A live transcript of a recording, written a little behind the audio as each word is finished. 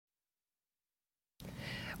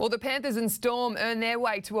Well, the Panthers and Storm earn their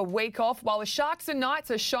way to a week off, while the Sharks and Knights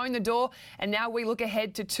are shown the door. And now we look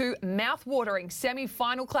ahead to two mouth-watering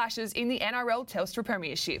semi-final clashes in the NRL Telstra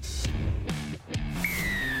Premiership.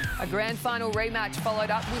 A grand final rematch followed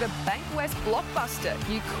up with a Bankwest blockbuster.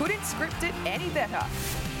 You couldn't script it any better.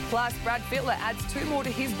 Plus, Brad Fittler adds two more to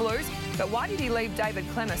his Blues, but why did he leave David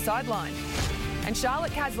Clemmer sidelined? And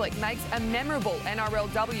Charlotte Caslick makes a memorable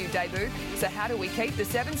NRLW debut, so how do we keep the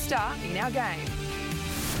 7-star in our game?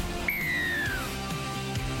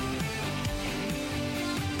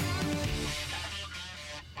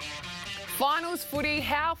 Finals footy,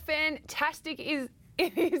 how fantastic is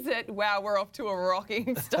it? Wow, we're off to a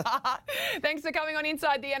rocking start. Thanks for coming on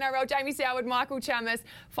Inside the NRL. Jamie Soward, Michael Chalmers.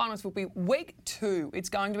 Finals will be week 2. It's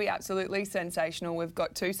going to be absolutely sensational. We've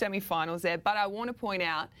got 2 semi-finals there, but I want to point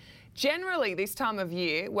out, generally this time of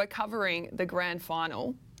year, we're covering the grand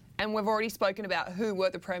final, and we've already spoken about who were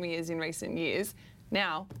the premiers in recent years.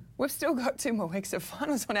 Now, we've still got 2 more weeks of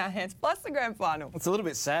finals on our hands, plus the grand final. It's a little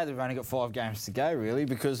bit sad that we've only got 5 games to go, really,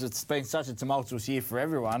 because it's been such a tumultuous year for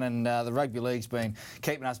everyone, and the rugby league's been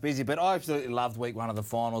keeping us busy. But I absolutely loved week 1 of the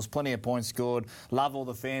finals. Plenty of points scored. Love all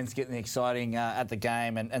the fans getting exciting at the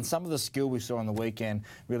game, and some of the skill we saw on the weekend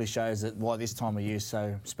really shows that why this time of year is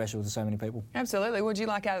so special to so many people. Absolutely. What did you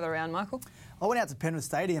like out of the round, Michael? I went out to Penrith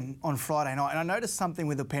Stadium on Friday night, and I noticed something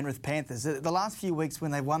with the Penrith Panthers. The last few weeks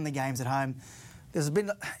when they've won the games at home,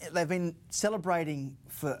 they've been celebrating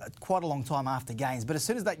for quite a long time after games, but as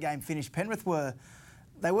soon as that game finished, Penrith weren't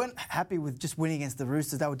happy with just winning against the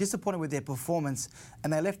Roosters. They were disappointed with their performance,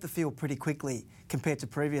 and they left the field pretty quickly compared to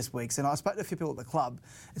previous weeks. And I spoke to a few people at the club.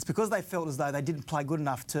 It's because they felt as though they didn't play good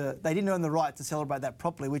enough they didn't earn the right to celebrate that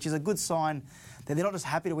properly, which is a good sign that they're not just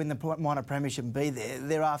happy to win the minor premiership and be there.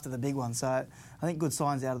 They're after the big one. So I think good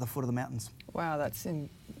signs out of the foot of the mountains. Wow, that's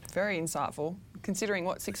very insightful.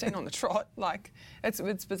 Considering 16 on the trot,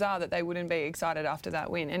 it's bizarre that they wouldn't be excited after that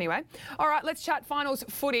win. Anyway, all right, let's chat finals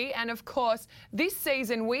footy. And of course, this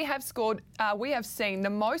season we have seen the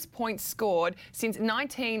most points scored since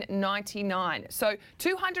 1999. So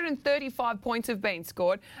 235 points have been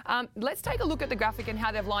scored. Let's take a look at the graphic and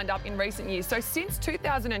how they've lined up in recent years. So since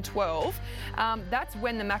 2012, that's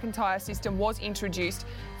when the McIntyre system was introduced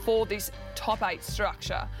for this top 8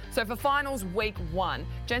 structure. So for finals week 1,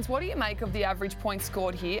 gents, what do you make of the average points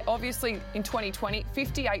scored here? Obviously in 2020,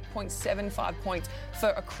 58.75 points for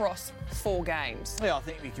across 4 games. Yeah, I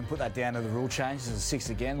think we can put that down to the rule changes. It's 6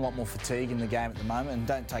 again, a lot more fatigue in the game at the moment, and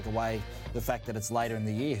don't take away the fact that it's later in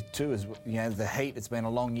the year too. As you know, the heat, it's been a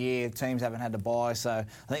long year, teams haven't had to buy, so I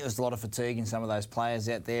think there's a lot of fatigue in some of those players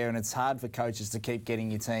out there, and it's hard for coaches to keep getting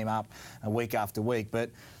your team up week after week. But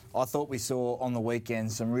I thought we saw on the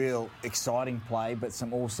weekend some real exciting play, but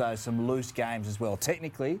also some loose games as well.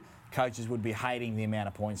 Technically, coaches would be hating the amount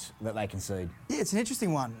of points that they concede. Yeah, it's an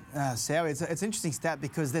interesting one, Sal. It's an interesting stat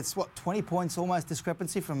because that's, 20 points almost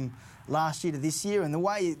discrepancy from last year to this year. And the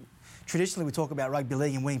way traditionally we talk about rugby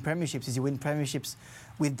league and winning premierships is you win premierships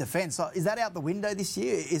with defence. So is that out the window this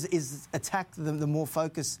year? Is attack the more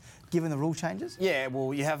focus given the rule changes? Yeah,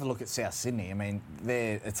 well, you have a look at South Sydney. I mean,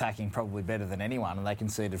 they're attacking probably better than anyone, and they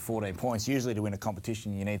conceded 14 points. Usually to win a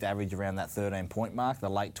competition, you need to average around that 13-point mark, the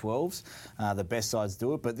late 12s. The best sides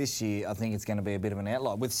do it, but this year I think it's going to be a bit of an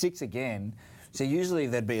outlier. With 6 again, so usually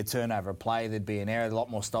there'd be a turnover, a play, there'd be an error, a lot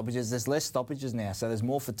more stoppages. There's less stoppages now, so there's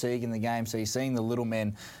more fatigue in the game. So you're seeing the little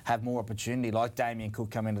men have more opportunity, like Damien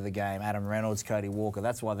Cook come into the game, Adam Reynolds, Cody Walker.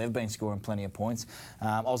 That's why they've been scoring plenty of points.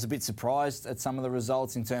 I was a bit surprised at some of the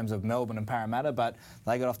results in terms of Melbourne and Parramatta, but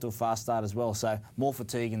they got off to a fast start as well. So more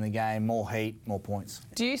fatigue in the game, more heat, more points.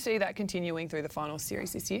 Do you see that continuing through the final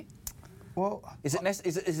series this year? Well, is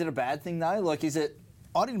it a bad thing though? Is it?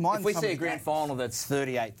 I didn't mind. If we see a grand final that's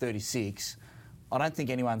 38-36. I don't think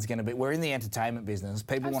anyone's going to be... We're in the entertainment business.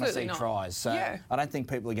 People want to see tries. So yeah. I don't think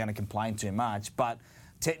people are going to complain too much. But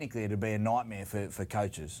technically, it'd be a nightmare for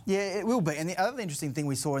coaches. Yeah, it will be. And the other interesting thing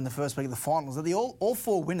we saw in the first week of the finals is that all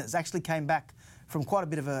 4 winners actually came back from quite a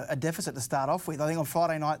bit of a deficit to start off with. I think on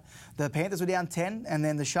Friday night, the Panthers were down 10, and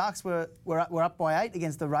then the Sharks were up by 8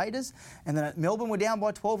 against the Raiders. And then Melbourne were down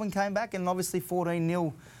by 12 and came back, and obviously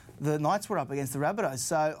 14-0... the Knights were up against the Rabbitohs.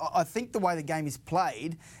 So I think the way the game is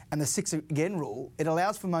played and the 6 again rule, it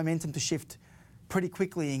allows for momentum to shift pretty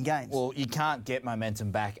quickly in games. Well, you can't get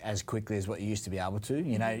momentum back as quickly as what you used to be able to.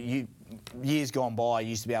 You know, years gone by, you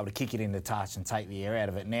used to be able to kick it into touch and take the air out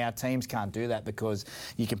of it. Now teams can't do that because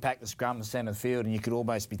you can pack the scrum to centre of the field and you could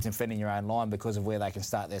almost be defending your own line because of where they can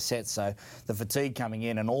start their sets. So the fatigue coming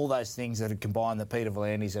in and all those things that are combined that Peter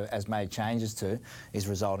V'landys has made changes to is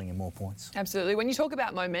resulting in more points. Absolutely. When you talk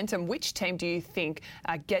about momentum, which team do you think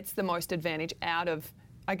gets the most advantage out of,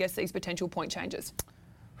 I guess, these potential point changes?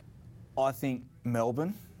 I think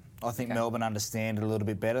Melbourne. Melbourne understand it a little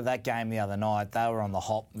bit better. That game the other night, they were on the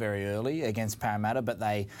hop very early against Parramatta, but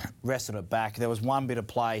they wrestled it back. There was one bit of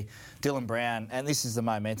play, Dylan Brown, and this is the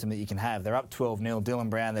momentum that you can have. They're up 12-0.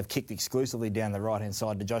 Dylan Brown, they've kicked exclusively down the right-hand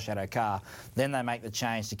side to Josh Adokar. Then they make the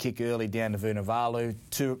change to kick early down to Vunivalu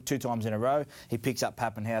two times in a row. He picks up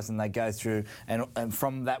Pappenhausen. They go through, and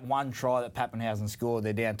from that one try that Pappenhausen scored,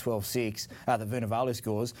 they're down 12-6, that Vunivalu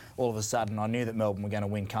scores. All of a sudden, I knew that Melbourne were going to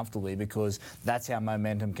win comfortably because that's how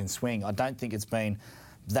momentum can swing. I don't think it's been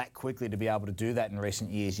that quickly to be able to do that in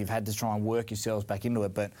recent years. You've had to try and work yourselves back into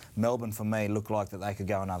it, but Melbourne, for me, look like that they could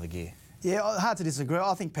go another gear. Yeah, hard to disagree.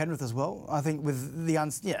 I think Penrith as well. I think with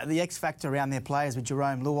the X factor around their players with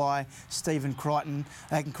Jerome Luai, Stephen Crichton,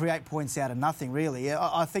 they can create points out of nothing, really.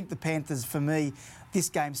 I think the Panthers, for me, this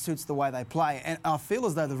game suits the way they play. And I feel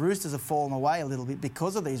as though the Roosters have fallen away a little bit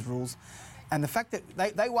because of these rules. And the fact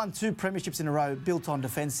that they won 2 premierships in a row built on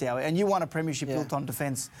defence, Howie, and you won a premiership built on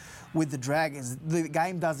defence with the Dragons. The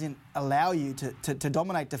game doesn't allow you to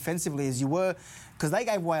dominate defensively as you were, because they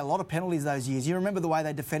gave away a lot of penalties those years. You remember the way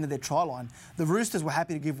they defended their try line. The Roosters were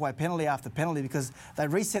happy to give away penalty after penalty because they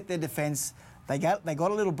reset their defence. They got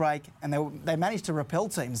a little break and they managed to repel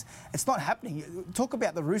teams. It's not happening. Talk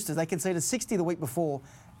about the Roosters. They conceded 60 the week before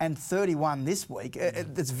and 31 this week.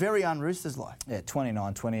 It's very un-Roosters-like. Yeah,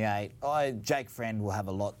 29-28. Jake Friend will have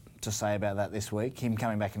a lot to say about that this week. Him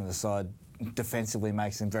coming back into the side defensively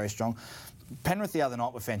makes him very strong. Penrith the other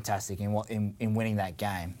night were fantastic in winning that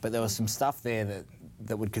game, but there was some stuff there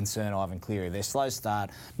that would concern Ivan Cleary. Their slow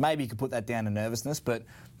start, maybe you could put that down to nervousness, but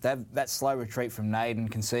that slow retreat from Naden,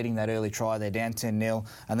 conceding that early try, they're down 10-0,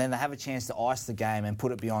 and then they have a chance to ice the game and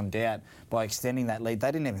put it beyond doubt by extending that lead.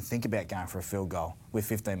 They didn't even think about going for a field goal with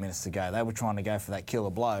 15 minutes to go. They were trying to go for that killer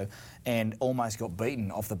blow and almost got beaten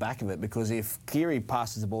off the back of it, because if Cleary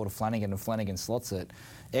passes the ball to Flanagan and Flanagan slots it,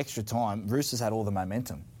 extra time, Roosters had all the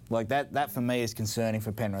momentum. Like that for me is concerning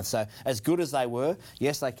for Penrith. So as good as they were,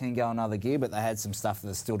 yes, they can go another gear, but they had some stuff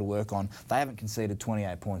that's still to work on. They haven't conceded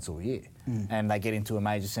 28 points all year. And they get into a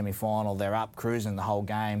major semi-final, they're up cruising the whole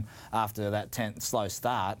game after that slow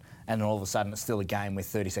start, and then all of a sudden it's still a game with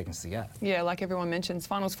 30 seconds to go. Yeah, like everyone mentions,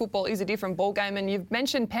 finals football is a different ball game, and you've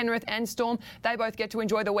mentioned Penrith and Storm. They both get to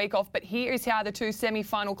enjoy the week off, but here is how the 2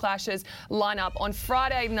 semi-final clashes line up. On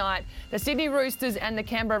Friday night, the Sydney Roosters and the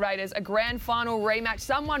Canberra Raiders, a grand final rematch.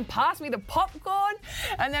 Someone pass me the popcorn.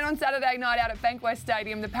 And then on Saturday night out at Bankwest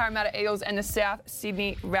Stadium, the Parramatta Eels and the South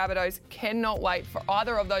Sydney Rabbitohs. Cannot wait for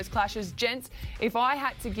either of those clashes. Gents, if I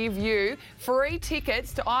had to give you free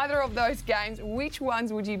tickets to either of those games, which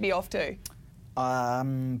ones would you be off to?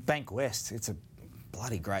 Bankwest. It's a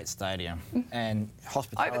bloody great stadium. And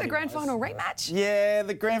hospitality. Over the grand final rematch? Yeah,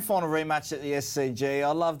 the grand final rematch at the SCG.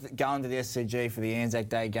 I loved going to the SCG for the Anzac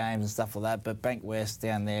Day games and stuff like that, but Bankwest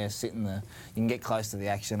down there, you can get close to the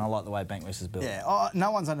action. I like the way Bankwest is built. Yeah,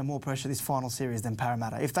 no one's under more pressure this final series than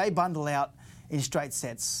Parramatta. If they bundle out in straight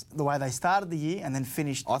sets the way they started the year and then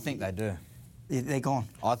finished... I think they do. They're gone.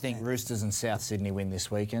 I think Roosters and South Sydney win this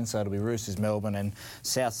weekend, so it'll be Roosters Melbourne and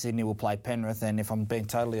South Sydney will play Penrith, and if I'm being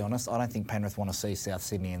totally honest, I don't think Penrith want to see South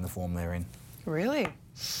Sydney in the form they're in. Really?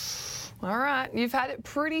 All right, you've had it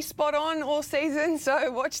pretty spot on all season,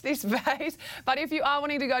 so watch this space. But if you are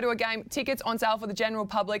wanting to go to a game, tickets on sale for the general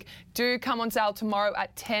public do come on sale tomorrow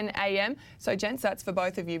at 10 a.m. So, gents, that's for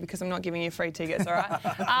both of you because I'm not giving you free tickets, all right?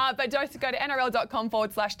 But don't go to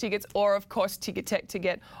nrl.com/tickets or, of course, Ticket Tech to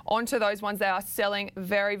get onto those ones. They are selling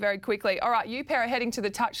very, very quickly. All right, you pair are heading to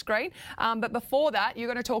the touch screen. But before that, you're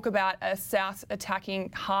going to talk about South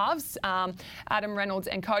attacking halves, Adam Reynolds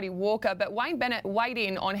and Cody Walker. But Wayne Bennett weighed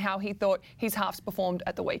in on how he thought his halves performed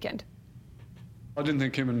at the weekend. I didn't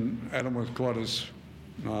think him and Adam were quite as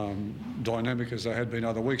dynamic as they had been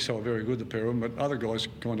other weeks. They were very good, the pair of them, but other guys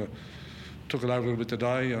kind of took it over a little bit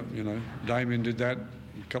today. Damien did that.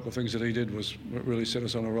 A couple of things that he did was really set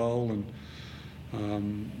us on a roll,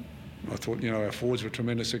 and I thought, our forwards were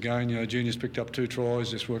tremendous again. Juniors picked up 2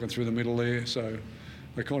 tries, just working through the middle there, so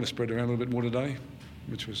they kind of spread around a little bit more today,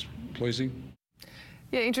 which was pleasing.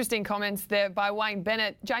 Yeah, interesting comments there by Wayne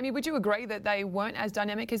Bennett. Jamie, would you agree that they weren't as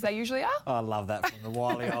dynamic as they usually are? I love that from the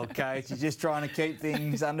wily old coach. He's just trying to keep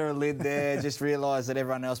things under a lid there, just realised that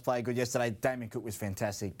everyone else played good yesterday. Damien Cook was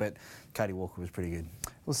fantastic, but Cody Walker was pretty good.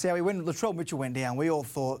 Well, see, when Latrell Mitchell went down, we all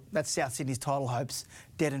thought that's South Sydney's title hopes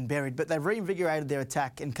dead and buried. But they've reinvigorated their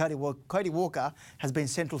attack, and Cody Walker has been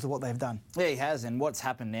central to what they've done. Yeah, he has. And what's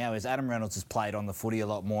happened now is Adam Reynolds has played on the footy a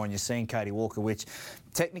lot more, and you're seeing Cody Walker, which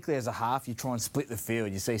technically as a half, you try and split the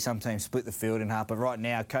field. You see some teams split the field in half, but right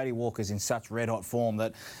now, Cody Walker's in such red-hot form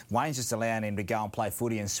that Wayne's just allowing him to go and play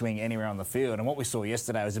footy and swing anywhere on the field. And what we saw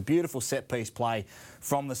yesterday was a beautiful set-piece play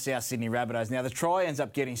from the South Sydney Rabbitohs. Now, the try ends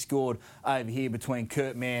up getting scored over here between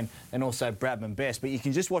Kurt Mann and also Bradman Best, but you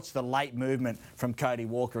can just watch the late movement from Cody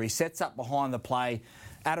Walker. He sets up behind the play.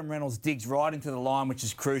 Adam Reynolds digs right into the line, which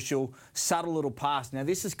is crucial. Subtle little pass. Now,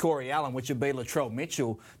 this is Corey Allen, which would be Latrell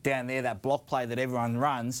Mitchell down there, that block play that everyone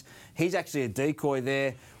runs. He's actually a decoy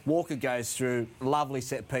there. Walker goes through. Lovely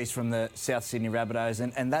set piece from the South Sydney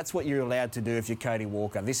Rabbitohs, and that's what you're allowed to do if you're Cody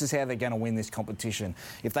Walker. This is how they're going to win this competition.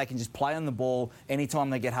 If they can just play on the ball, anytime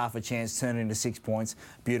they get half a chance, turn it into 6 points.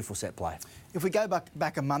 Beautiful set play. If we go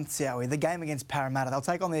back a month, Sowie, the game against Parramatta, they'll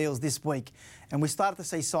take on the Eels this week, and we started to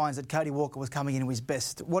see signs that Cody Walker was coming into his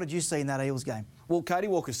best. What did you see in that Eels game? Well, Cody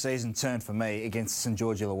Walker's season turned for me against St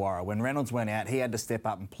George Illawarra. When Reynolds went out, he had to step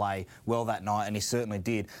up and play well that night, and he certainly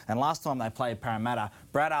did. And last time they played Parramatta,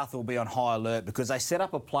 Brad Arthur will be on high alert because they set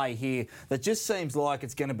up a play here that just seems like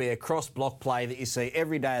it's going to be a cross-block play that you see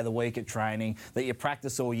every day of the week at training, that you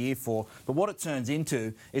practice all year for. But what it turns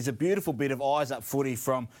into is a beautiful bit of eyes-up footy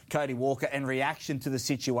from Cody Walker and reaction to the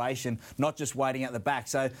situation, not just waiting at the back.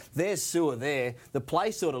 So there's Sewer there. The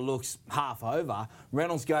play sort of looks half over.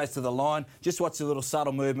 Reynolds goes to the line. Just watch the little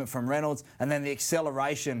subtle movement from Reynolds, and then the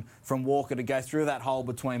acceleration from Walker to go through that hole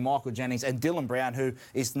between Michael Jennings and Dylan Brown, who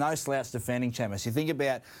is no slouch defending, Chamis. You think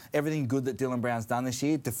about everything good that Dylan Brown's done this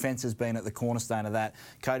year, defence has been at the cornerstone of that.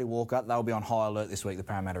 Cody Walker, they'll be on high alert this week, the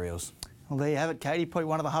Parramatta Eels. Well, there you have it, Katie. Probably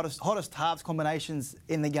one of the hottest halves combinations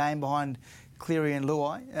in the game behind Cleary and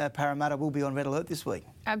Luai. Parramatta will be on red alert this week.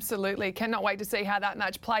 Absolutely. Cannot wait to see how that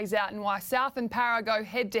match plays out and why South and Para go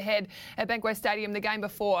head-to-head at Bankwest Stadium the game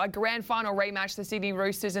before. A grand final rematch, the Sydney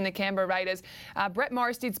Roosters and the Canberra Raiders. Brett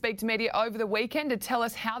Morris did speak to media over the weekend to tell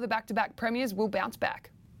us how the back-to-back premiers will bounce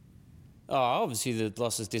back. Oh, obviously the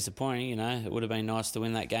loss is disappointing. You know, it would have been nice to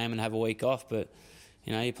win that game and have a week off, but,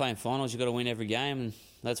 you know, you're playing finals, you've got to win every game, and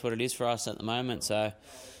that's what it is for us at the moment. So,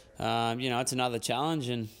 you know, it's another challenge,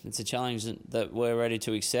 and it's a challenge that we're ready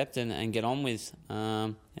to accept and get on with. You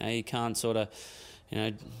know, you can't sort of, you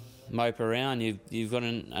know, mope around. You've got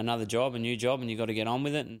another job, a new job, and you've got to get on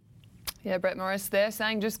with it. Yeah, Brett Morris there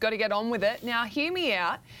saying just got to get on with it. Now, hear me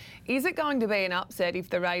out. Is it going to be an upset if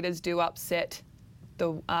the Raiders do upset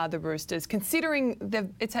the Roosters, considering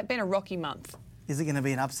it's been a rocky month? Is it going to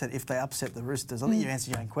be an upset if they upset the Roosters? I think you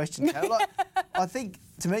answered your own question, Joe. Like, I think,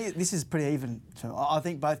 to me, this is pretty even. I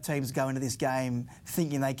think both teams go into this game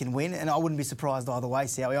thinking they can win, and I wouldn't be surprised either way,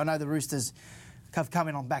 Sowie. I know the Roosters have come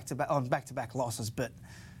in on back-to-back losses, but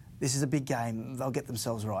this is a big game. They'll get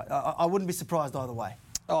themselves right. I wouldn't be surprised either way.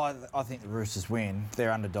 Oh, I think the Roosters win.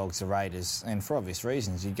 They're underdogs, the Raiders, and for obvious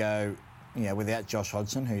reasons. You go, you know, without Josh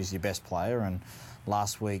Hodgson, who's your best player, and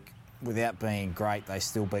last week, without being great, they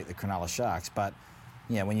still beat the Cronulla Sharks. But,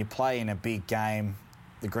 you know, when you play in a big game,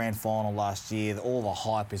 the grand final last year, all the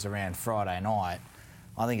hype is around Friday night.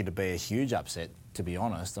 I think it'd be a huge upset, to be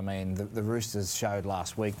honest. I mean, the Roosters showed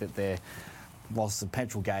last week that whilst the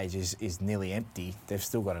petrol gauge is nearly empty, they've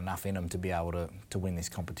still got enough in them to be able to win this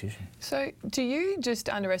competition. So do you just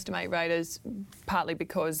underestimate Raiders partly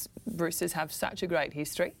because Roosters have such a great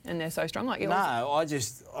history and they're so strong? Like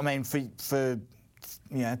I mean, for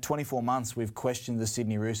 24 months we've questioned the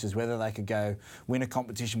Sydney Roosters, whether they could go win a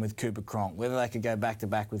competition with Cooper Cronk, whether they could go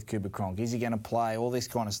back-to-back with Cooper Cronk. Is he going to play? All this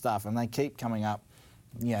kind of stuff. And they keep coming up,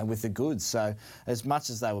 you know, with the goods. So as much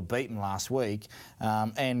as they were beaten last week,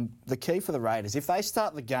 and the key for the Raiders, if they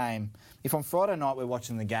start the game, if on Friday night we're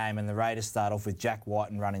watching the game and the Raiders start off with Jack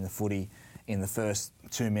White and running the footy in the first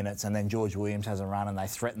 2 minutes and then George Williams has a run and they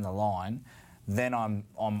threaten the line, then I'm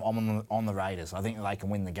on the Raiders. I think they can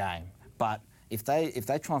win the game. But if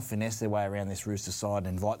they try and finesse their way around this Rooster side and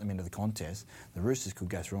invite them into the contest, the Roosters could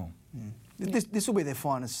go through them. Mm. This will be their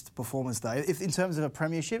finest performance, though. If in terms of a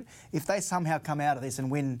premiership, if they somehow come out of this and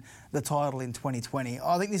win the title in 2020,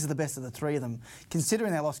 I think this is the best of the three of them.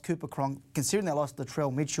 Considering they lost Cooper Cronk, considering they lost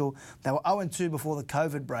Latrell Mitchell, they were 0-2 before the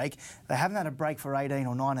COVID break. They haven't had a break for 18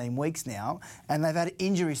 or 19 weeks now, and they've had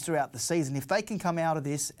injuries throughout the season. If they can come out of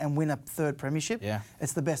this and win a third premiership,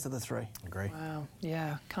 it's the best of the three. Agree. Wow,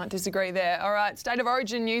 yeah, can't disagree there. All right, State of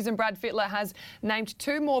Origin news, and Brad Fittler has named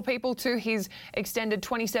 2 more people to his extended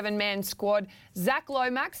 $27 27-man squad. Zach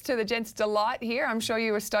Lomax, to the gents' delight here. I'm sure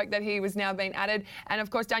you were stoked that he was now being added. And, of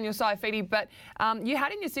course, Daniel Saifiti. But you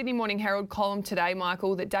had in your Sydney Morning Herald column today,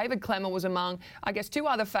 Michael, that David Klemmer was among, I guess, two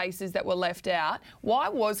other faces that were left out. Why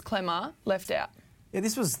was Klemmer left out? Yeah,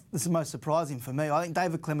 this is most surprising for me. I think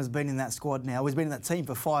David Klemmer's been in that squad now. He's been in that team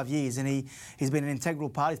for 5 years, and he's been an integral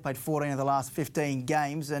part. He's played 14 of the last 15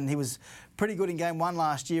 games, and he was pretty good in Game 1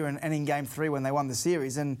 last year and in Game 3 when they won the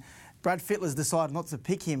series. And Brad Fittler's decided not to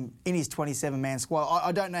pick him in his 27-man squad.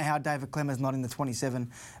 I don't know how David Klemmer's not in the 27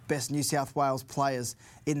 best New South Wales players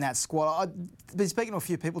in that squad. I've been speaking to a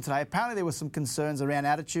few people today. Apparently there were some concerns around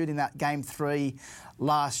attitude in that Game 3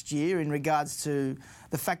 last year in regards to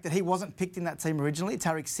the fact that he wasn't picked in that team originally.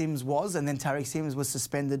 Tariq Sims was, and then Tariq Sims was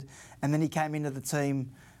suspended, and then he came into the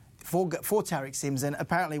team for Tariq Sims, and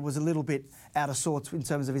apparently was a little bit out of sorts in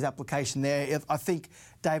terms of his application there. I think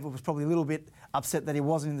David was probably a little bit upset that he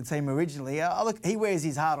wasn't in the team originally. Look, he wears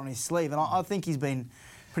his heart on his sleeve, and I think he's been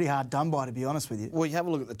pretty hard done by, to be honest with you. Well, you have a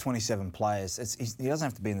look at the 27 players. He doesn't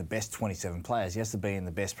have to be in the best 27 players. He has to be in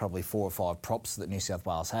the best probably 4 or 5 props that New South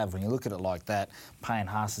Wales have. When you look at it like that, Payne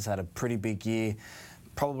Haas has had a pretty big year.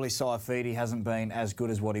 Probably Saifiti hasn't been as good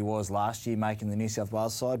as what he was last year making the New South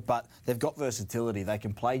Wales side, but they've got versatility. They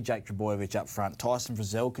can play Jake Trbojevic up front. Tyson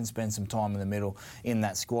Frizzell can spend some time in the middle in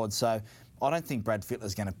that squad. So I don't think Brad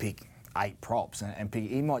Fittler's going to pick 8 props and pick.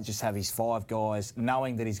 He might just have his 5 guys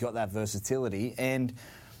knowing that he's got that versatility. And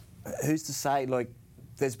who's to say, like,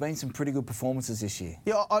 there's been some pretty good performances this year.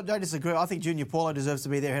 Yeah, I don't disagree. I think Junior Paulo deserves to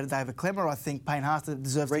be there ahead of David Klemmer. I think Payne Haas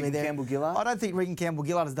deserves to be there. Regan Campbell-Gillard? I don't think Regan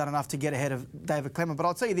Campbell-Gillard has done enough to get ahead of David Klemmer. But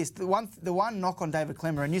I'll tell you this, the one knock on David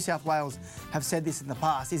Klemmer, and New South Wales have said this in the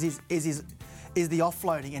past, is the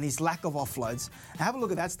offloading and his lack of offloads. Now have a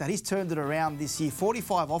look at that stat. He's turned it around this year.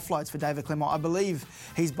 45 offloads for David Klemmer. I believe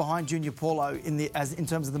he's behind Junior Paulo in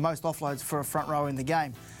terms of the most offloads for a front rower in the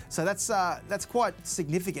game. So that's quite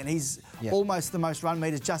significant. He's almost the most run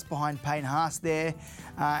meters, just behind Payne Haas there,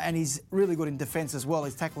 and he's really good in defence as well.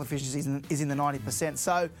 His tackle efficiency is in the 90%.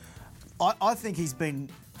 So I think he's been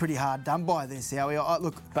pretty hard done by this, Howie.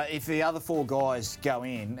 But if the other 4 guys go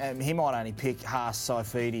in, he might only pick Haas,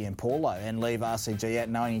 Saifiti and Paulo and leave RCG out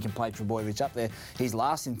knowing he can play Trbojevic up there. He's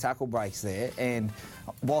last in tackle breaks there, and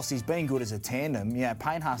whilst he's been good as a tandem,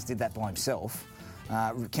 Payne Haas did that by himself.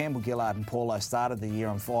 Campbell-Gillard and Paulo started the year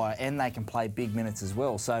on fire, and they can play big minutes as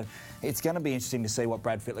well. So it's going to be interesting to see what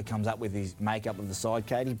Brad Fittler comes up with his makeup of the side,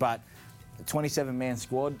 Katie. But the 27-man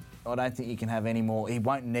squad, I don't think you can have any more. He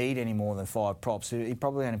won't need any more than 5 props. He'd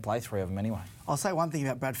probably only play 3 of them anyway. I'll say one thing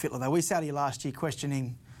about Brad Fittler, though. We sat here last year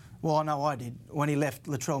questioning, well, I know I did, when he left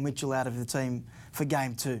Latrell Mitchell out of the team for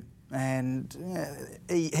Game 2. And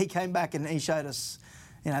he came back and he showed us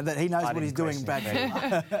that he knows what he's doing, Brad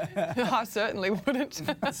Fittler. I certainly wouldn't.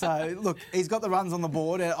 So, look, he's got the runs on the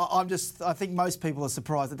board. I think most people are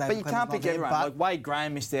surprised that David Klemmer's not there. But you can't pick everyone. Like Wade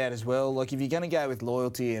Graham missed out as well. Like, if you're going to go with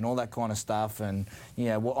loyalty and all that kind of stuff and,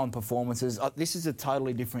 on performances, this is a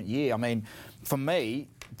totally different year. I mean, for me,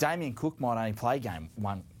 Damien Cook might only play Game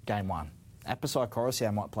 1. Apasai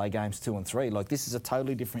Coruscant might play games 2 and 3. Like, this is a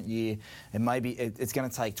totally different year, and maybe it's going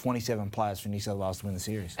to take 27 players for New South Wales to win the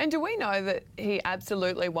series. And do we know that he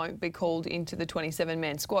absolutely won't be called into the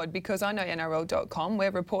 27-man squad? Because I know NRL.com, we're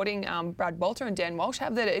reporting Brad Bolter and Dan Walsh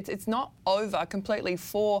have that it's not over completely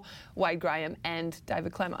for Wade Graham and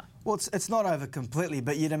David Klemmer. Well, it's not over completely,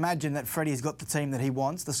 but you'd imagine that Freddie's got the team that he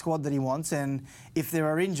wants, the squad that he wants, and if there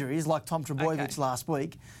are injuries, like Tom Trbojevic last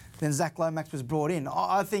week, then Zach Lomax was brought in.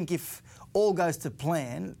 I think if all goes to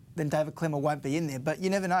plan, then David Klemmer won't be in there. But you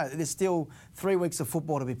never know. There's still 3 weeks of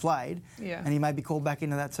football to be played, and he may be called back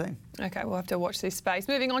into that team. OK, we'll have to watch this space.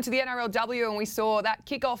 Moving on to the NRLW, and we saw that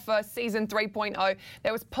kick-off for Season 3.0.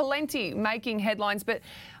 There was plenty making headlines, but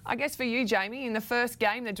I guess for you, Jamie, in the first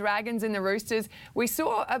game, the Dragons and the Roosters, we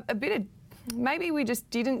saw a bit of... Maybe we just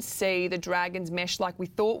didn't see the Dragons mesh like we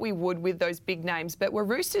thought we would with those big names, but were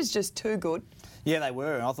Roosters just too good? Yeah, they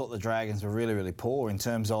were. And I thought the Dragons were really, really poor in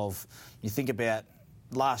terms of, you think about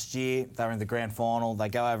last year, they were in the grand final, they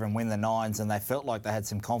go over and win the Nines, and they felt like they had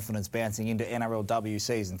some confidence bouncing into NRLW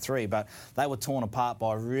Season 3, but they were torn apart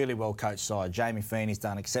by a really well-coached side. Jamie Feeney's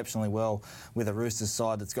done exceptionally well with a Roosters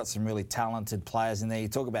side that's got some really talented players in there. You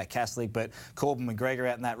talk about Caslick, but Corbin McGregor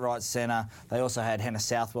out in that right centre. They also had Hannah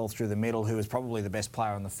Southwell through the middle, who was probably the best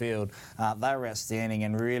player on the field. They were outstanding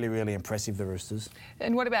and really, really impressive, the Roosters.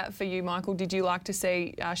 And what about for you, Michael? Did you like to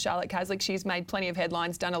see Charlotte Caslick? She's made plenty of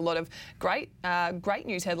headlines, done a lot of great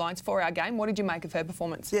great news headlines for our game. What did you make of her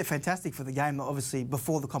performance? Yeah, fantastic for the game. Obviously,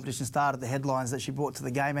 before the competition started, the headlines that she brought to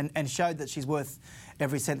the game and showed that she's worth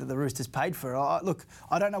every cent that the Roosters paid for her. Look,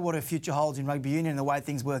 I don't know what her future holds in rugby union and the way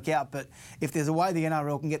things work out, but if there's a way the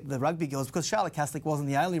NRL can get the rugby girls, because Charlotte Caslick wasn't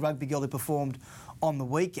the only rugby girl who performed on the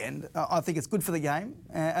weekend, I think it's good for the game.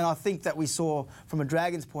 And I think that we saw, from a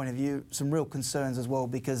Dragons point of view, some real concerns as well,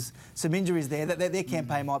 because some injuries there, that their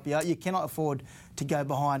campaign might be out. You cannot afford to go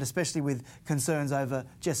behind, especially with concerns over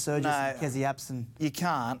Jess Surgis and Kezzy Apson. You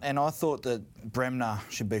can't, and I thought that Bremner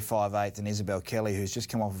should be 5'8", and Isabel Kelly, who's just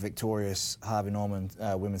come off a victorious Harvey Norman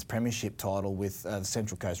Women's Premiership title with the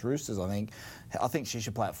Central Coast Roosters, I think she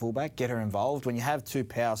should play at fullback, get her involved. When you have two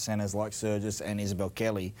power centres like Surgis and Isabel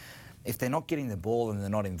Kelly, if they're not getting the ball and they're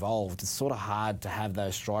not involved, it's sort of hard to have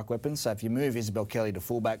those strike weapons. So if you move Isabel Kelly to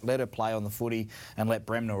fullback, let her play on the footy and let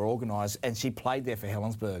Bremner organise. And she played there for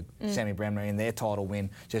Helensburgh, Sammy Bremner, in their title win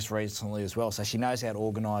just recently as well. So she knows how to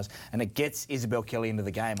organise, and it gets Isabel Kelly into the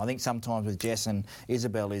game. I think sometimes with Jess and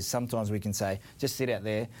Isabel is sometimes we can say, just sit out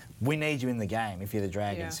there. We need you in the game if you're the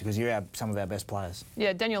Dragons, because you're some of our best players.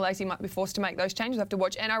 Yeah, Daniel Lacey might be forced to make those changes. Have to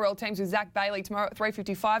watch NRL teams with Zach Bailey tomorrow at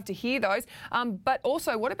 3:55 to hear those. But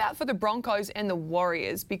also, what about for the Broncos and the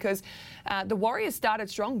Warriors? Because the Warriors started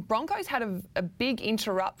strong. Broncos had a big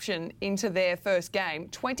interruption into their first game.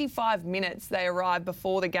 25 minutes they arrived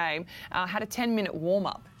before the game, had a 10-minute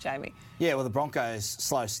warm-up, Jamie. Yeah, well, the Broncos,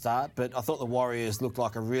 slow start, but I thought the Warriors looked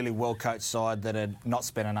like a really well-coached side that had not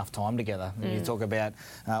spent enough time together. You talk about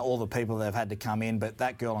all the people that have had to come in, but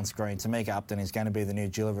that girl on screen, Tamika Upton, is going to be the new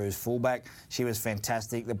Gillaroos fullback. She was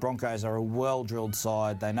fantastic. The Broncos are a well-drilled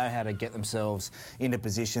side. They know how to get themselves into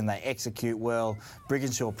position. They execute well.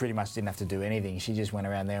 Brigginshaw pretty much didn't have to do anything. She just went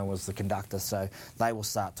around there and was the conductor, so they will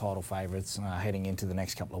start title favourites heading into the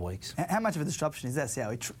next couple of weeks. How much of a disruption is that,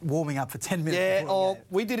 Sally? Warming up for 10 minutes? Yeah,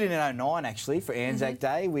 we did it in 09 actually for Anzac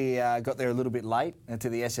Day. We got there a little bit late to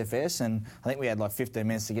the SFS, and I think we had like 15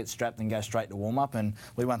 minutes to get strapped and go straight to warm up, and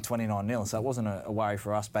we won 29-0, so it wasn't a worry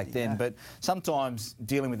for us back then. But sometimes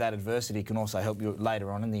dealing with that adversity can also help you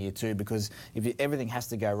later on in the year too, because if everything has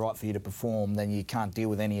to go right for you to perform, then you can't deal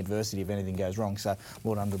with any adversity if anything goes wrong. So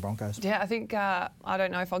well done to the Broncos. Yeah, I think, I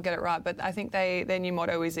don't know if I'll get it right, but I think their new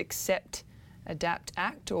motto is accept, adapt,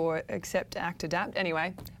 act, or accept, act, adapt.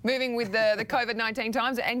 Anyway, moving with the COVID-19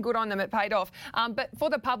 times, and good on them, it paid off. But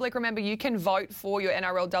for the public, remember, you can vote for your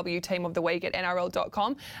NRLW Team of the Week at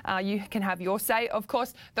NRL.com. You can have your say. Of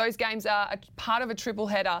course, those games are a part of a triple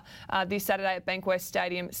header this Saturday at Bankwest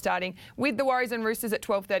Stadium, starting with the Warriors and Roosters at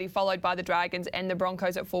 12:30, followed by the Dragons and the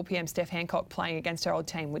Broncos at 4 p.m. Steph Hancock playing against her old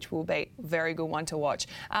team, which will be a very good one to watch.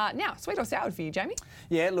 Now, sweet or sour for you, Jamie?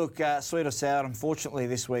 Yeah, look, sweet or sour. Unfortunately,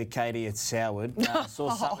 this week, Katie, it's soured. I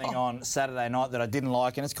saw something on Saturday night that I didn't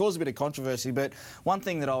like, and it's caused a bit of controversy, but one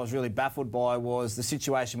thing that I was really baffled by was the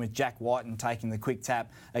situation with Jack Whiten taking the quick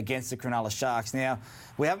tap against the Cronulla Sharks. Now,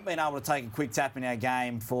 we haven't been able to take a quick tap in our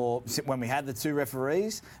game for when we had the two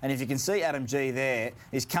referees, and if you can see Adam G there,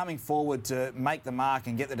 is coming forward to make the mark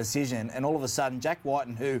and get the decision, and all of a sudden Jack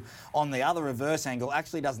Whiten, who on the other reverse angle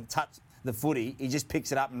actually doesn't touch the footy, he just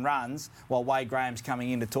picks it up and runs while Wade Graham's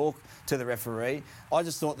coming in to talk to the referee. I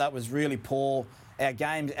just thought that was really poor. Our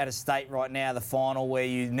game's at a state right now, the final, where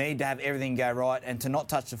you need to have everything go right, and to not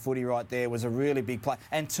touch the footy right there was a really big play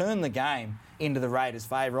and turn the game into the Raiders'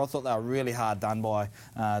 favour. I thought they were really hard done by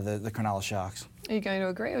the Cronulla Sharks. Are you going to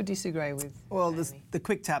agree or disagree with? Well, the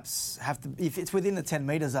quick taps have to, if it's within the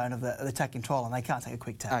 10-metre zone of the attacking trial, and they can't take a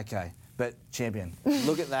quick tap. Okay. But, champion,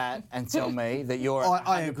 look at that and tell me that you're...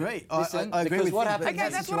 I agree. Listen, I agree with what you, happened? Okay,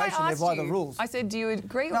 that's what I asked by you. the rules. I said, do you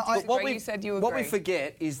agree or disagree? You said you agree. What we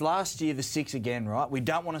forget is last year the 6 again, right? We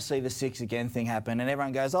don't want to see the 6 again thing happen, and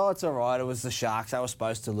everyone goes, oh, it's all right, it was the Sharks, they were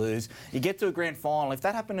supposed to lose. You get to a grand final. If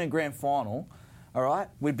that happened in a grand final... All right,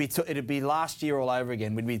 it'd be last year all over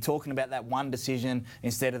again. We'd be talking about that one decision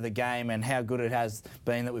instead of the game and how good it has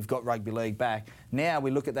been that we've got rugby league back. Now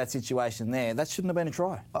we look at that situation there. That shouldn't have been a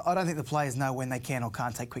try. I don't think the players know when they can or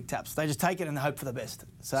can't take quick taps. They just take it and they hope for the best.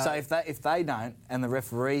 So if they don't and the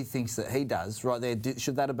referee thinks that he does, right there,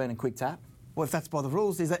 should that have been a quick tap? Well, if that's by the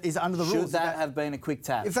rules, is it under the rules? Should that have been a quick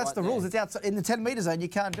tap? If that's the rules, it's outside in the 10-metre zone. You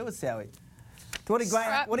can't do it, Sowie. What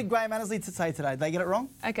did Graham Annesley say today? Did they get it wrong?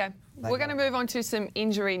 Okay. We're going to move on to some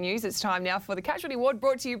injury news. It's time now for the Casualty Ward,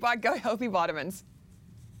 brought to you by Go Healthy Vitamins.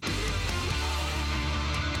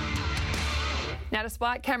 Now,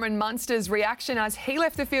 despite Cameron Munster's reaction as he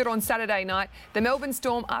left the field on Saturday night, the Melbourne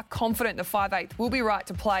Storm are confident the 5'8" will be right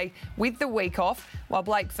to play with the week off, while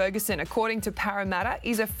Blake Ferguson, according to Parramatta,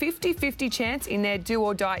 is a 50-50 chance in their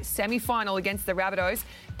do-or-die semi-final against the Rabbitohs.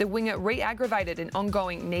 The winger re-aggravated an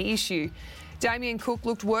ongoing knee issue. Damien Cook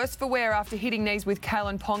looked worse for wear after hitting knees with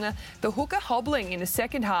Kalen Ponga. The hooker hobbling in the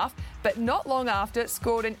second half, but not long after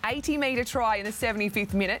scored an 80-metre try in the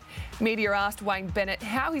 75th minute. Media asked Wayne Bennett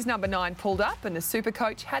how his number 9 pulled up, and the super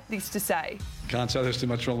coach had this to say. Can't say there's too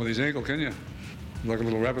much wrong with his ankle, can you? Like a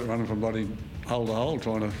little rabbit running from bloody hole to hole,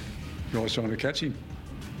 guys trying to catch him.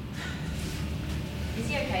 Is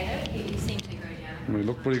he okay though? He seemed to go down. I mean, he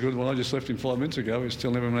looked pretty good when I just left him 5 minutes ago. We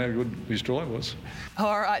still never know how good his drive was.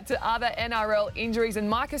 All right, to other NRL injuries, and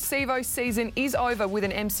Micah Sivo's season is over with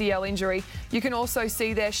an MCL injury. You can also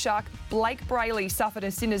see their Shark Blake Brayley suffered a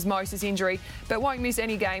syndesmosis injury, but won't miss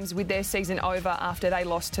any games with their season over after they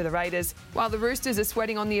lost to the Raiders. While the Roosters are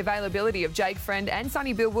sweating on the availability of Jake Friend and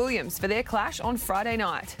Sonny Bill Williams for their clash on Friday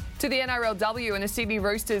night. To the NRLW, and the Sydney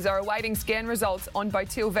Roosters are awaiting scan results on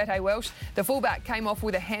Botil Vete Welsh. The fullback came off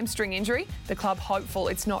with a hamstring injury. The club hopeful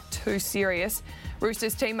it's not too serious.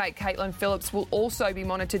 Roosters teammate Caitlin Phillips will also be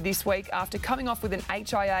monitored this week after coming off with an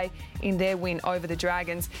HIA in their win over the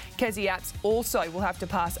Dragons. Kezzy Apps also will have to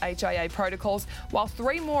pass HIA protocols, while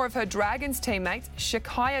 3 more of her Dragons teammates,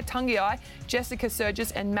 Shakaya Tungiai, Jessica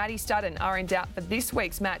Surgis and Maddie Studden, are in doubt for this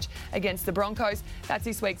week's match against the Broncos. That's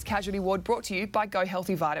this week's Casualty Ward, brought to you by Go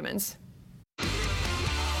Healthy Vitamins.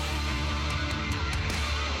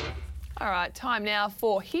 All right, time now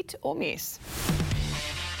for Hit or Miss.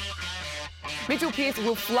 Mitchell Pearce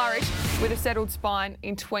will flourish with a settled spine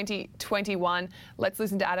in 2021. Let's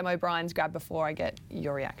listen to Adam O'Brien's grab before I get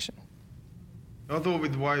your reaction. I thought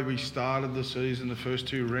with the way we started the season, the first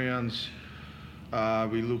 2 rounds,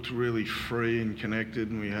 we looked really free and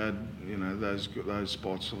connected, and we had, those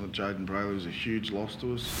spots on the Jaden Brayley was a huge loss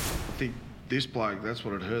to us. I think this bloke, that's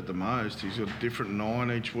what it hurt the most. He's got a different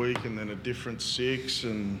 9 each week and then a different 6,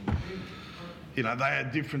 and they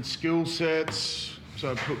had different skill sets.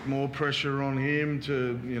 So it put more pressure on him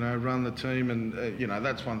to, run the team. And,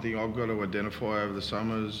 that's one thing I've got to identify over the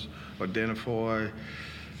summers, identify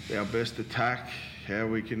our best attack, how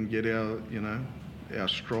we can get our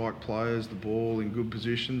strike players the ball in good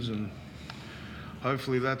positions. And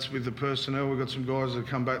hopefully that's with the personnel. We've got some guys that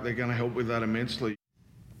come back, they're going to help with that immensely.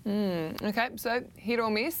 Okay, so hit or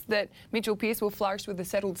miss that Mitchell Pearce will flourish with a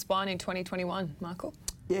settled spine in 2021, Michael?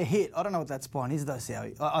 Yeah, hit. I don't know what that spine is though,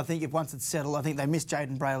 Sowie. I think if once it's settled, I think they missed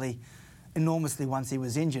Jaden Brayley enormously once he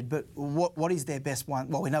was injured. But what is their best one?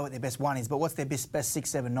 Well, we know what their best one is, but what's their best 6,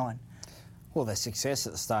 7, 9? Well, their success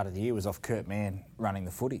at the start of the year was off Kurt Mann running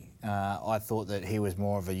the footy. I thought that he was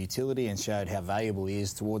more of a utility and showed how valuable he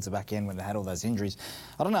is towards the back end when they had all those injuries.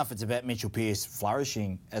 I don't know if it's about Mitchell Pearce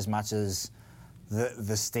flourishing as much as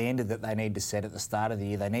the standard that they need to set at the start of the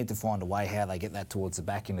year. They need to find a way how they get that towards the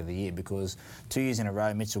back end of the year, because 2 years in a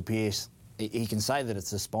row, Mitchell Pearce, he can say that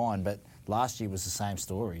it's a spine, but last year was the same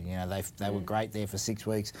story. They were great there for 6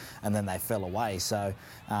 weeks and then they fell away. So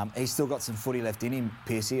he's still got some footy left in him,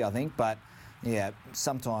 Pearcey, I think, but yeah,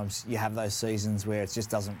 sometimes you have those seasons where it's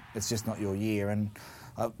just not your year. And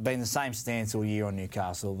I've been the same stance all year on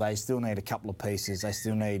Newcastle. They still need a couple of pieces. They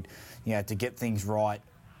still need, to get things right.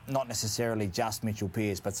 Not necessarily just Mitchell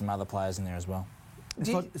Pearce, but some other players in there as well.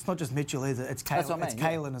 It's not just Mitchell either. It's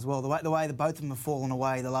Kalen as well. The way the both of them have fallen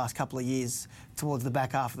away the last couple of years towards the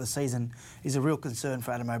back half of the season is a real concern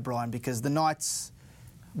for Adam O'Brien, because the Knights,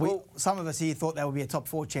 some of us here thought they would be a top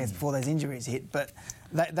 4 chance before those injuries hit, but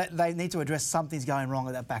they need to address something's going wrong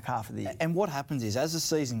at that back half of the year. And what happens is, as the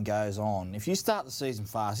season goes on, if you start the season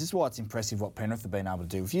fast, this is why it's impressive what Penrith have been able to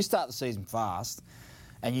do. If you start the season fast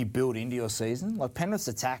and you build into your season, like Penrith's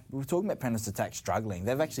attack, we were talking about Penrith's attack struggling.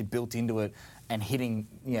 They've actually built into it and hitting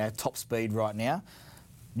top speed right now.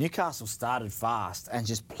 Newcastle started fast and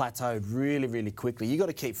just plateaued really, really quickly. You've got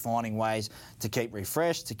to keep finding ways to keep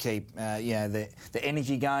refreshed, to keep the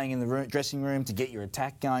energy going in the dressing room, to get your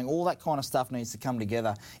attack going. All that kind of stuff needs to come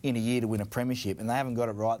together in a year to win a premiership, and they haven't got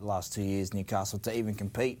it right the last 2 years, Newcastle, to even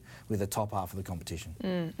compete with the top half of the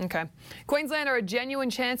competition. Okay. Queensland are a genuine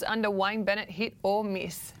chance under Wayne Bennett. Hit or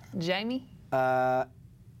miss? Jamie?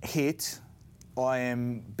 Hit. I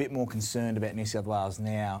am a bit more concerned about New South Wales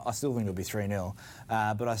now. I still think it'll be 3-0,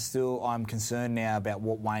 but I'm concerned now about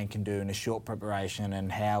what Wayne can do in a short preparation and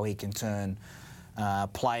how he can turn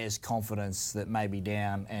players' confidence that may be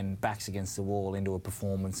down and backs against the wall into a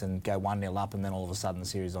performance and go 1-0 up, and then all of a sudden the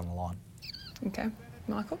series on the line. Okay.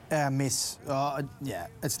 Michael? Miss. Yeah,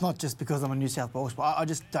 it's not just because I'm a New South Wales, but I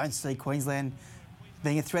just don't see Queensland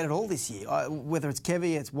being a threat at all this year. Whether it's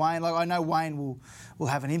Kevy, it's Wayne. I know Wayne will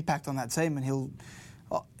have an impact on that team, and he'll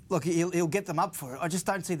get them up for it. I just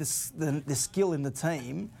don't see the skill in the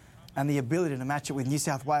team and the ability to match it with New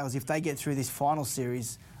South Wales if they get through this final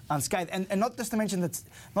series unscathed. And not just to mention that's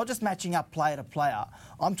not just matching up player to player.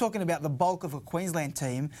 I'm talking about the bulk of a Queensland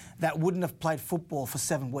team that wouldn't have played football for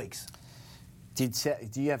 7 weeks. Do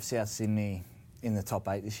you have South Sydney in the top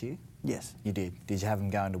 8 this year? Yes. You did. Did you have them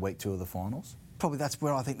going to week 2 of the finals? Probably that's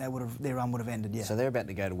where I think their run would have ended, yeah. So they're about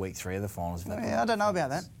to go to week 3 of the finals. I don't know about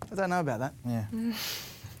that. Yeah.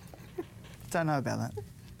 Don't know about that.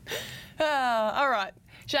 All right.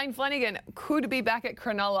 Shane Flanagan could be back at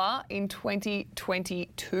Cronulla in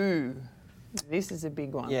 2022. This is a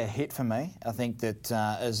big one. Yeah, hit for me. I think that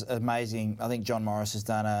is amazing. I think John Morris has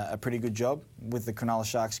done a pretty good job with the Cronulla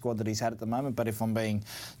Sharks squad that he's had at the moment. But if I'm being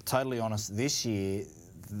totally honest, this year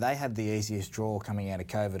they had the easiest draw coming out of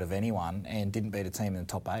COVID of anyone and didn't beat a team in the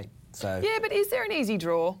top 8. So Yeah, but is there an easy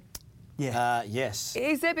draw? Yeah. Yes.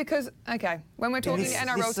 Is there? Because, when we're talking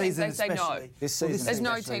NRL teams, they say no. This season, there's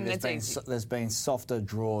no especially, team that's easy. There's been softer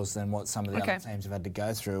draws than what some of the other teams have had to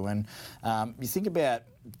go through. And you think about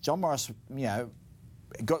John Morris,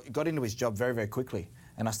 got into his job very, very quickly.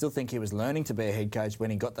 And I still think he was learning to be a head coach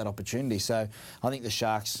when he got that opportunity. So I think the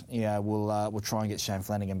Sharks, will try and get Shane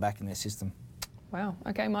Flanagan back in their system. Wow.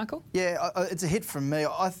 Okay, Michael? Yeah, it's a hit from me.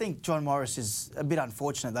 I think John Morris is a bit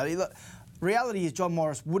unfortunate, though. Reality is John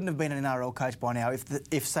Morris wouldn't have been an NRL coach by now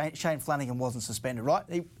if Shane Flanagan wasn't suspended, right?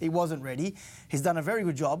 He wasn't ready. He's done a very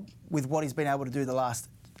good job with what he's been able to do the last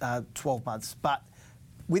 12 months. But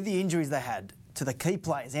with the injuries they had to the key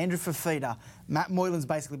players, Andrew Fafita, Matt Moylan's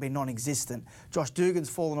basically been non-existent. Josh Dugan's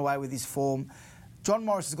fallen away with his form. John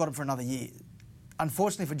Morris has got him for another year.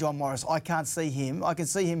 Unfortunately for John Morris, I can't see him. I can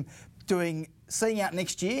see him seeing out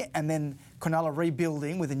next year and then Cronulla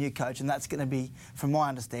rebuilding with a new coach, and that's going to be, from my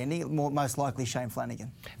understanding, most likely Shane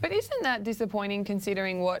Flanagan. But isn't that disappointing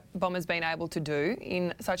considering what Bomber's been able to do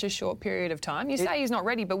in such a short period of time? You say he's not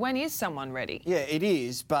ready, but when is someone ready? Yeah, it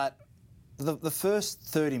is, but the first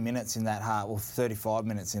 30 minutes in that 35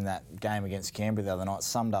 minutes in that game against Canberra the other night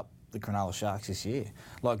summed up the Cronulla Sharks this year.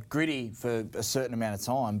 Like, gritty for a certain amount of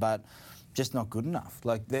time, but just not good enough.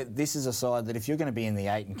 Like, this is a side that if you're going to be in the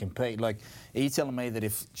 8 and compete, like, are you telling me that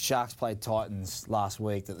if Sharks played Titans last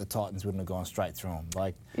week that the Titans wouldn't have gone straight through them?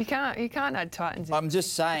 Like, you can't add Titans in. I'm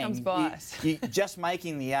just saying, It becomes biased. just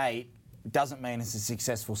making the 8 doesn't mean it's a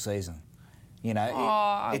successful season.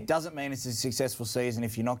 It doesn't mean it's a successful season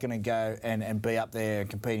if you're not going to go and be up there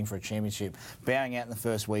competing for a championship. Bowing out in the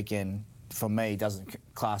first weekend, for me, doesn't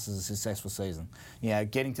class as a successful season.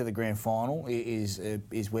 Getting to the grand final is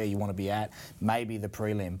where you want to be at. Maybe the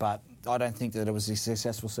prelim, but I don't think that it was a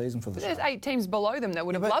successful season for the Sharks. There's 8 teams below them that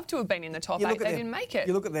would have loved to have been in the top 8. They didn't make it.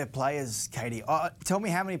 You look at their players, Katie. Tell me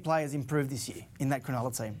how many players improved this year in that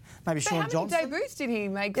Cronulla team. Maybe Sean Johnson. How many debuts did he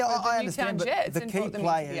make for the Newtown Jets?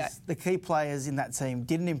 The key players in that team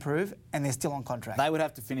didn't improve, and they're still on contract. They would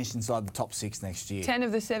have to finish inside the top 6 next year. 10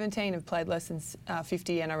 of the 17 have played less than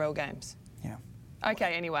 50 NRL games. Yeah.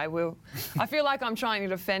 Okay, anyway, I feel like I'm trying to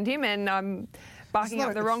defend him and I'm barking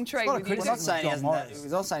up the wrong tree with you. We're not saying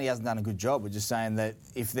he hasn't done a good job. We're just saying that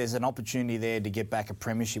if there's an opportunity there to get back a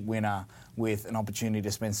premiership winner with an opportunity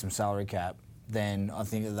to spend some salary cap, then I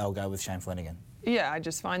think that they'll go with Shane Flanagan. Yeah, I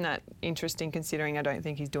just find that interesting considering I don't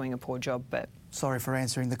think he's doing a poor job, but... Sorry for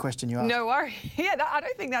answering the question you asked. No worry. Yeah, I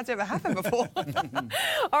don't think that's ever happened before.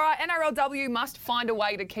 All right, NRLW must find a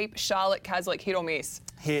way to keep Charlotte Caslick, hit or miss?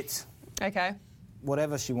 Hit. Okay.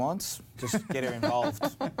 Whatever she wants, just get her involved.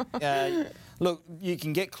 Look, you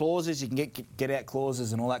can get clauses, you can get out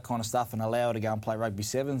clauses and all that kind of stuff and allow her to go and play rugby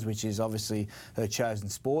sevens, which is obviously her chosen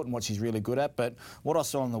sport and what she's really good at. But what I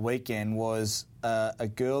saw on the weekend was a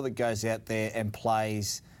girl that goes out there and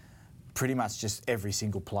plays pretty much just every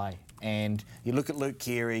single play. And you look at Luke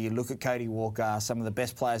Keary, you look at Cody Walker, some of the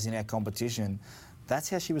best players in our competition. That's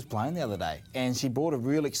how she was playing the other day. And she brought a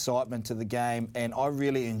real excitement to the game, and I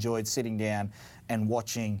really enjoyed sitting down and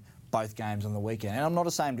watching both games on the weekend. And I'm not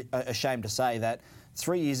ashamed to say that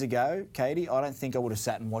 3 years ago, Katie, I don't think I would have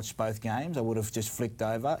sat and watched both games. I would have just flicked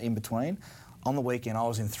over in between. On the weekend, I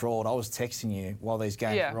was enthralled. I was texting you while these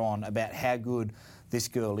games were on about how good this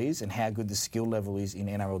girl is and how good the skill level is in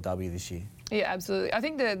NRLW this year. Yeah, absolutely. I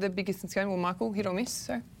think the biggest concern, well, Michael, hit or miss,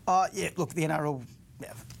 so? Look, the NRL...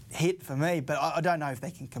 hit for me, but I don't know if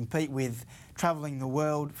they can compete with travelling the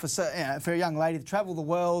world. For a young lady to travel the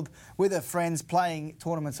world with her friends, playing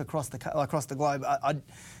tournaments across the globe,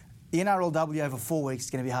 the NRLW over 4 weeks is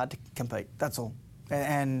going to be hard to compete. That's all.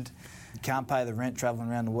 And you can't pay the rent travelling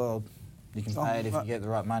around the world. You can pay it if you get the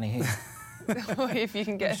right money here. if you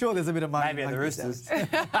can get... I'm sure there's a bit of money. Maybe at the Roosters.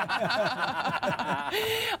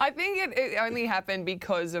 I think it only happened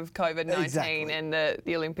because of COVID-19 Exactly. and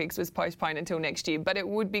the Olympics was postponed until next year. But it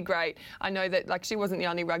would be great. I know that she wasn't the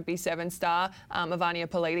only rugby 7 star. Ivania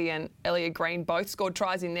Politi and Elliot Green both scored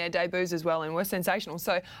tries in their debuts as well and were sensational.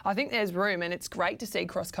 So I think there's room, and it's great to see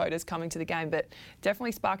cross-coders coming to the game, but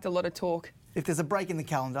definitely sparked a lot of talk. If there's a break in the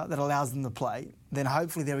calendar that allows them to play, then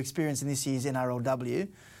hopefully their experience in this year's NRLW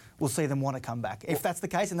will see them want to come back. If that's the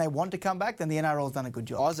case and they want to come back, then the NRL's done a good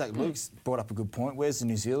job. Isaac Luke's brought up a good point. Where's the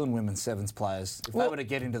New Zealand women's sevens players? If they were to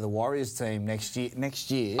get into the Warriors team next year,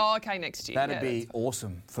 Next year. that'd be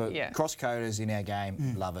awesome for cross-coders in our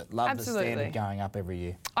game. Love it. Love Absolutely. the standard going up every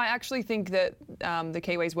year. I actually think that the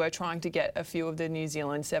Kiwis were trying to get a few of the New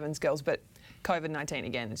Zealand Sevens girls, but COVID-19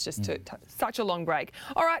 again, it's just such a long break.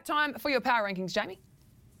 All right, time for your power rankings, Jamie.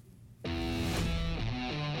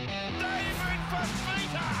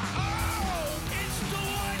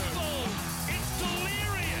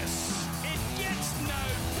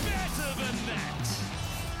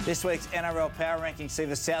 This week's NRL Power Rankings see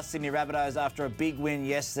the South Sydney Rabbitohs, after a big win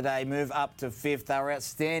yesterday, move up to 5th. They were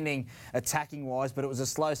outstanding attacking-wise, but it was a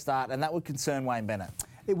slow start, and that would concern Wayne Bennett.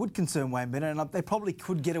 It would concern Wayne Bennett, and they probably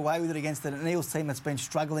could get away with it against an Eels team that's been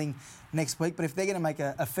struggling next week. But if they're going to make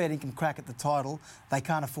a fair income crack at the title, they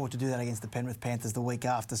can't afford to do that against the Penrith Panthers the week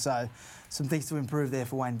after. So some things to improve there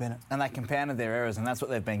for Wayne Bennett. And they compounded their errors, and that's what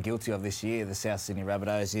they've been guilty of this year, the South Sydney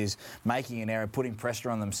Rabbitohs, is making an error, putting pressure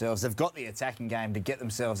on themselves. They've got the attacking game to get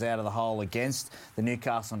themselves out of the hole against the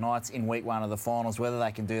Newcastle Knights in week 1 of the finals. Whether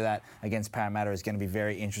they can do that against Parramatta is going to be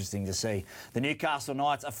very interesting to see. The Newcastle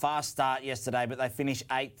Knights, a fast start yesterday, but they finished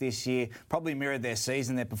 8th this year. Probably mirrored their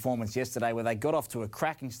season, their performance yesterday, where they got off to a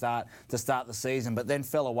cracking start to start the season, but then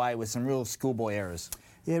fell away with some real schoolboy errors.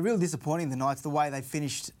 Yeah, real disappointing, the Knights, the way they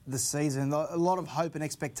finished the season. A lot of hope and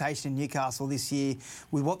expectation in Newcastle this year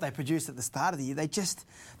with what they produced at the start of the year.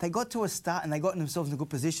 They got to a start and they got themselves in a good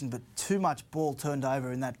position, but too much ball turned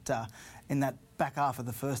over in that back half of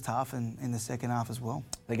the first half and in the second half as well.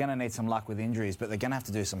 They're going to need some luck with injuries, but they're going to have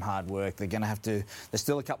to do some hard work. They're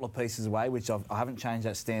still a couple of pieces away, which I haven't changed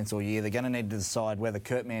that stance all year. They're going to need to decide whether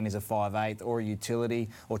Kurtman is a 5'8" or a utility,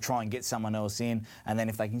 or try and get someone else in. And then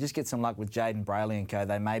if they can just get some luck with Jaden Brayley and co,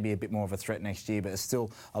 they may be a bit more of a threat next year, but there's still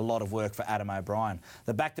a lot of work for Adam O'Brien.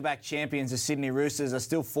 The back-to-back champions, the Sydney Roosters, are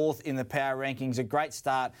still 4th in the power rankings. A great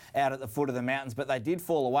start out at the foot of the mountains, but they did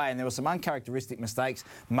fall away, and there were some uncharacteristic mistakes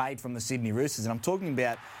made from the Sydney Roosters. And I'm talking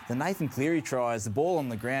about the Nathan Cleary tries, the ball on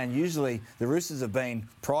the ground. Usually the Roosters have been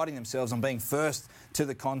priding themselves on being first to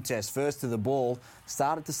the contest, first to the ball.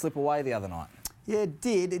 Started to slip away the other night. Yeah, it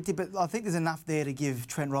did, but I think there's enough there to give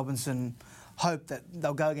Trent Robinson hope that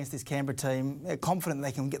they'll go against this Canberra team, confident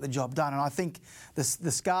they can get the job done. And I think the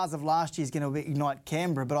scars of last year is going to ignite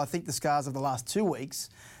Canberra, but I think the scars of the last 2 weeks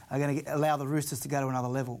are going to allow the Roosters to go to another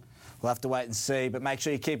level. We'll have to wait and see, but make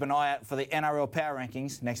sure you keep an eye out for the NRL Power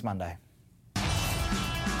Rankings next Monday.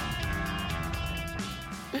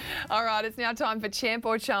 All right, it's now time for Champ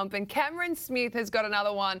or Chump, and Cameron Smith has got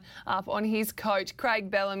another one up on his coach, Craig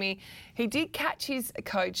Bellamy. He did catch his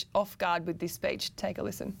coach off guard with this speech. Take a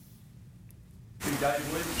listen. Few days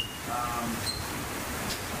with, a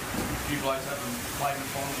few blokes haven't played in the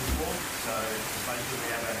finals before, so basically we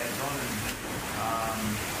have our heads on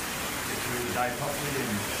and get through the day properly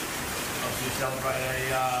and obviously celebrate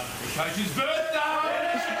the coach's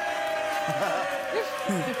birthday!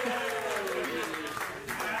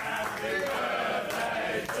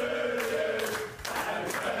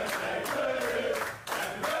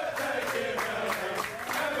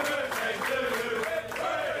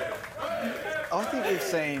 I think we've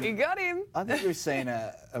seen... You got him. I think we've seen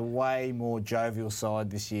a way more jovial side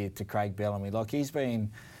this year to Craig Bellamy. Like, he's been,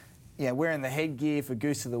 wearing the headgear for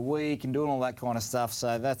Goose of the Week and doing all that kind of stuff.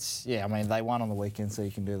 So that's, they won on the weekend, so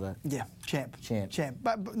you can do that. Yeah, champ. Champ.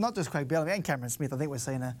 But not just Craig Bellamy and Cameron Smith. I think we're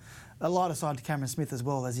seeing a lighter side to Cameron Smith as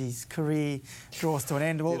well as his career draws to an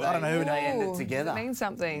end. Well, I don't know who they end it together. It means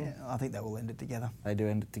something. Yeah, I think they will end it together. They do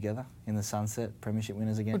end it together in the sunset, Premiership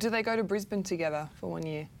winners again. Or do they go to Brisbane together for 1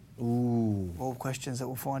 year? Ooh. All questions that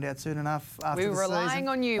we'll find out soon enough after the We're relying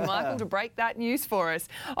on you, Michael, to break that news for us.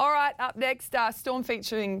 All right, up next, Storm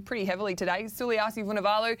featuring pretty heavily today, Suliasi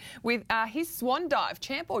Vunivalu with his swan dive.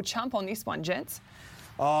 Champ or chump on this one, gents?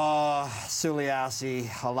 Oh, Suliasi,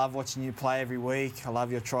 I love watching you play every week. I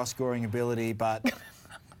love your try-scoring ability, but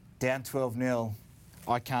down 12-0,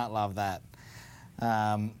 I can't love that.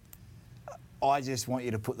 I just want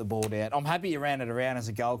you to put the ball down. I'm happy you ran it around as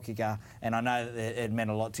a goal kicker, and I know that it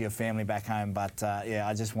meant a lot to your family back home, but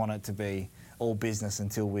I just want it to be all business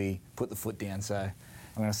until we put the foot down. So I'm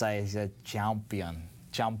going to say he's a champion.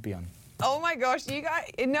 Oh my gosh, you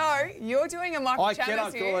guys, no, you're doing a Michael I Chalmers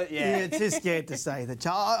cannot call it, Yeah, yeah. too scared to say that.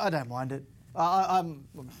 I don't mind it.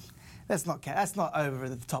 That's not over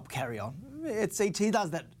the top carry on. He does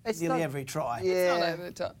that nearly every try. Yeah. It's not over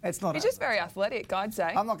the top. It's not He's over just very athletic, I'd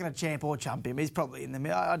say. I'm not going to champ or chump him. He's probably in the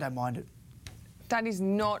middle. I don't mind it. That is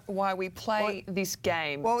not why we play this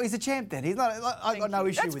game. Well, he's a champ then. He's not. I've got no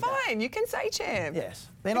issue with that. That's fine. You can say champ. Yes.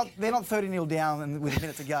 They're not 30-0 down and with a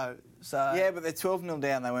minute to go. So Yeah, but they're 12-0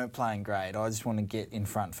 down. They weren't playing great. I just want to get in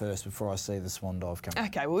front first before I see the swan dive coming.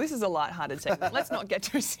 Okay, well, this is a light-hearted segment. Let's not get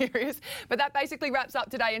too serious. But that basically wraps up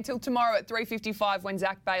today until tomorrow at 3:55 when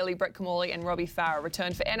Zach Bailey, Brett Kamali and Robbie Farah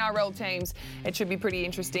return for NRL teams. It should be pretty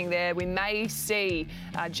interesting there. We may see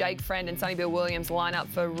Jake Friend and Sonny Bill Williams line up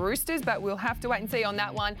for Roosters, but we'll have to wait and see on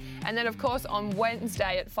that one. And then, of course, on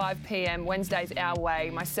Wednesday at 5 p.m, Wednesday's our way,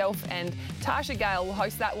 myself and Tasha Gale will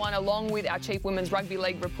host that one along with our Chief Women's Rugby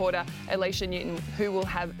League reporter, Alicia Newton, who will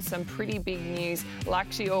have some pretty big news like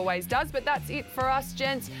she always does. But that's it for us,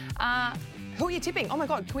 gents. Who are you tipping? Oh, my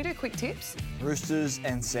God, can we do quick tips? Roosters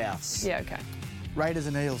and Souths. Yeah, okay. Raiders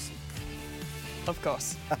and Eels. Of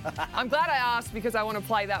course. I'm glad I asked because I want to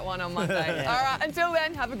play that one on Monday. All right, until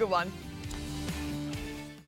then, have a good one.